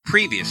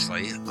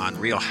Previously on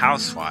Real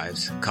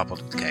Housewives,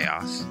 Coupled with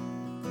Chaos.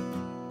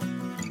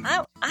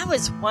 I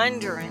was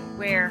wondering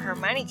where her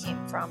money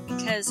came from,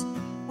 because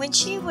when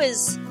she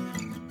was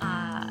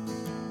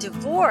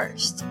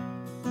divorced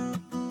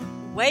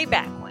way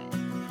back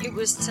when, it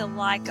was to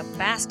like a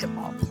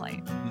basketball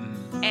player.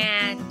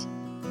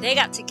 And they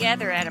got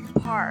together at a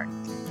park,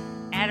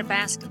 at a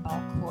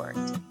basketball court.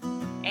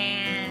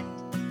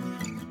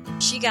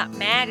 And she got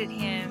mad at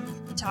him,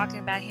 talking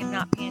about him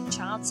not paying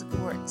child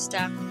support and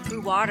stuff,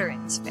 threw water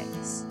in his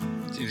face.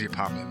 Seems to be a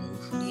popular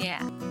move.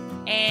 Yeah.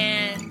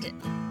 And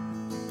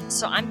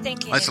so I'm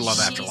thinking, That's a love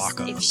after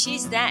lockup. If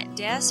she's that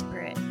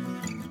desperate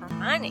for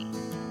money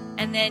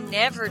and then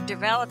never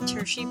developed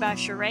her She by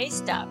Sheree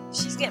stuff,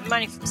 she's getting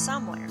money from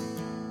somewhere.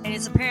 And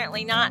it's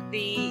apparently not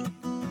the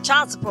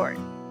child support.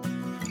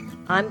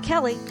 I'm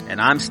Kelly.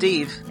 And I'm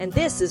Steve. And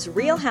this is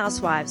Real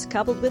Housewives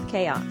Coupled with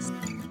Chaos.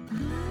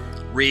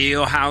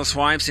 Real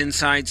Housewives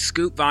Inside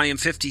Scoop, Volume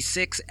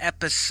 56,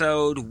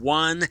 Episode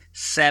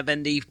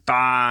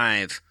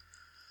 175.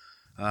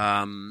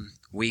 I'm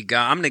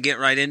going to get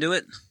right into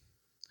it.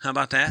 How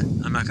about that?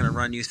 I'm not going to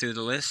run you through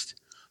the list.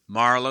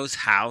 Marlo's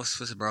house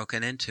was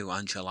broken into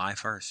on July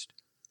 1st.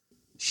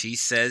 She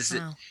says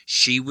that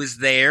she was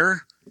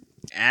there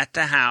at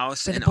the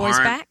house, With and the boys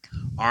back?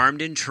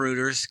 Armed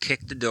intruders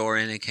kicked the door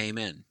in and came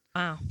in.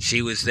 Wow.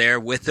 She was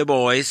there with the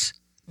boys,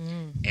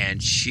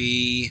 and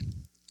she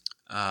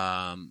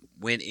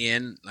went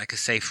in like a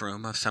safe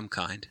room of some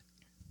kind.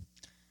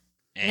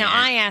 Now,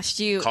 I asked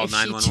you if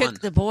she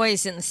took the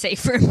boys in the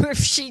safe room or if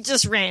she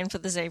just ran for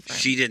the safe room.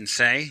 She didn't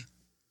say.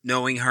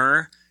 Knowing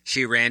her,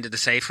 she ran to the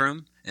safe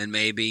room and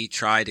maybe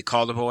tried to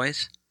call the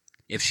boys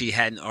if she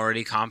hadn't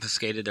already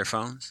confiscated their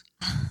phones.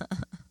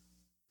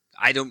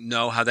 I don't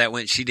know how that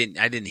went.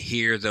 I didn't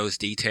hear those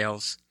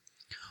details.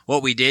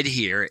 What we did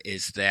hear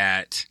is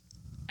that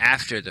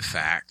after the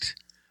fact,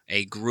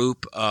 a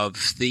group of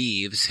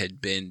thieves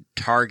had been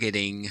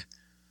targeting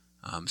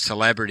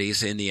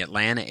celebrities in the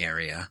Atlanta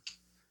area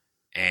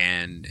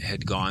and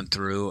had gone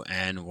through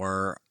and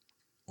were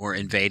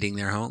invading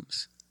their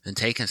homes and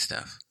taking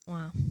stuff.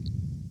 Wow.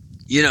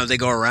 You know, they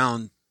go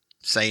around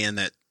saying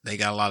that they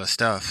got a lot of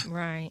stuff.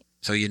 Right.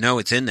 So you know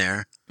it's in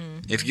there.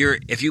 Mm-hmm.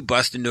 If you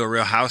bust into a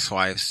Real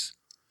Housewives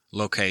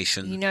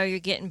location, you know you're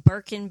getting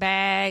Birkin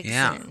bags.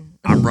 Yeah. And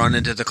I'm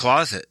running to the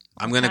closet.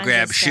 I'm going to kinds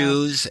grab of stuff.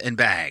 shoes and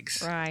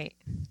bags. Right.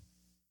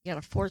 You got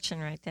a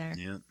fortune right there.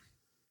 Yeah.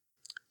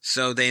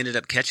 So they ended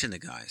up catching the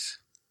guys.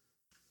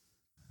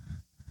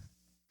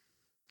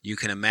 You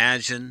can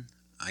imagine,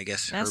 I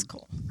guess,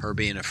 her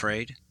being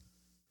afraid.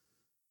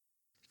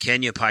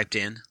 Kenya piped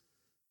in,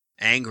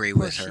 angry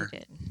with her. She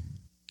did.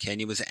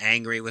 Kenya was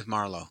angry with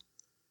Marlo.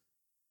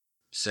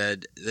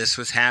 Said this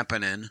was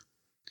happening,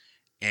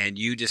 and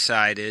you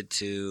decided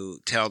to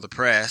tell the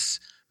press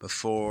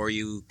before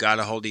you got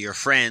a hold of your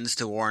friends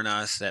to warn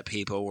us that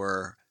people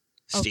were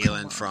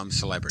stealing from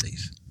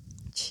celebrities.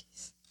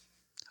 Jeez.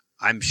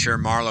 I'm sure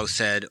Marlo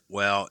said,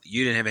 well,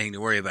 you didn't have anything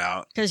to worry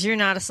about. Because you're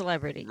not a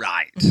celebrity.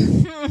 Right.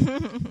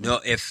 No,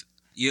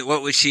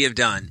 what would she have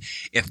done?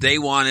 If they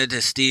wanted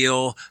to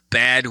steal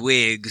bad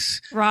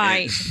wigs,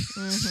 right,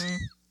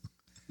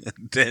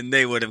 then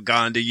they would have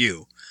gone to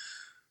you.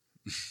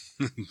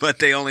 But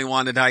they only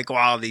wanted high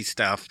quality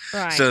stuff,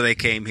 right. So they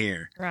came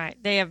here. Right.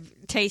 They have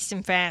taste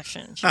in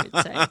fashion, she would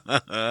say.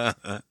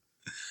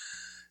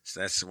 So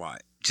that's why.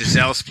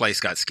 Giselle's place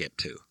got skipped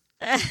too.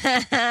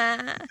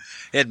 It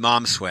had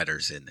mom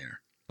sweaters in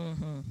there.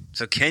 Mm-hmm.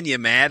 So Kenya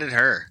mad at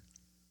her.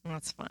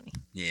 That's funny.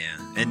 Yeah,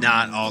 and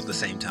not all at the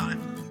same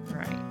time.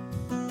 Right.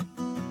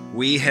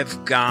 We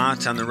have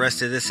got, on the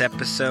rest of this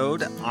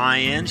episode,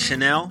 Ian,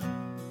 Chanel.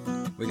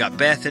 We got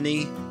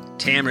Bethany,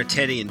 Tamara,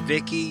 Teddy, and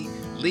Vicky.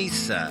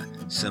 Lisa,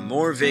 some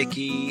more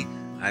Vicky.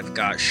 I've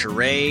got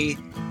Sheree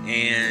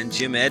and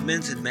Jim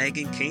Edmonds and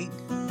Megan King.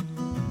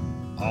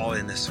 All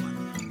in this one.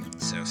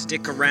 So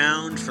stick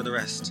around for the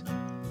rest.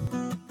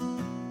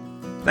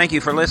 Thank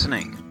you for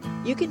listening.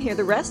 You can hear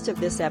the rest of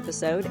this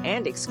episode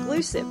and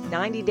exclusive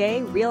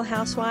 90-day Real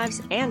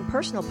Housewives and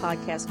personal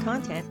podcast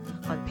content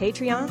on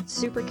Patreon,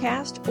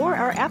 Supercast, or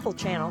our Apple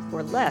channel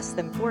for less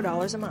than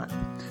 $4 a month.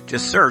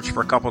 Just search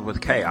for Coupled with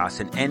Chaos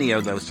in any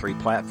of those 3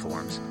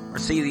 platforms, or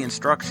see the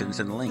instructions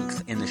and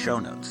links in the show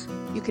notes.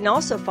 You can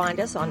also find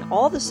us on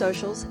all the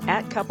socials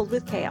at Coupled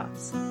with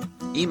Chaos.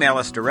 Email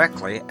us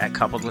directly at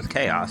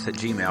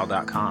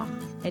coupledwithchaos@gmail.com.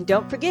 And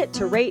don't forget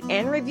to rate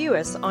and review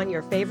us on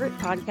your favorite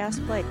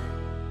podcast player.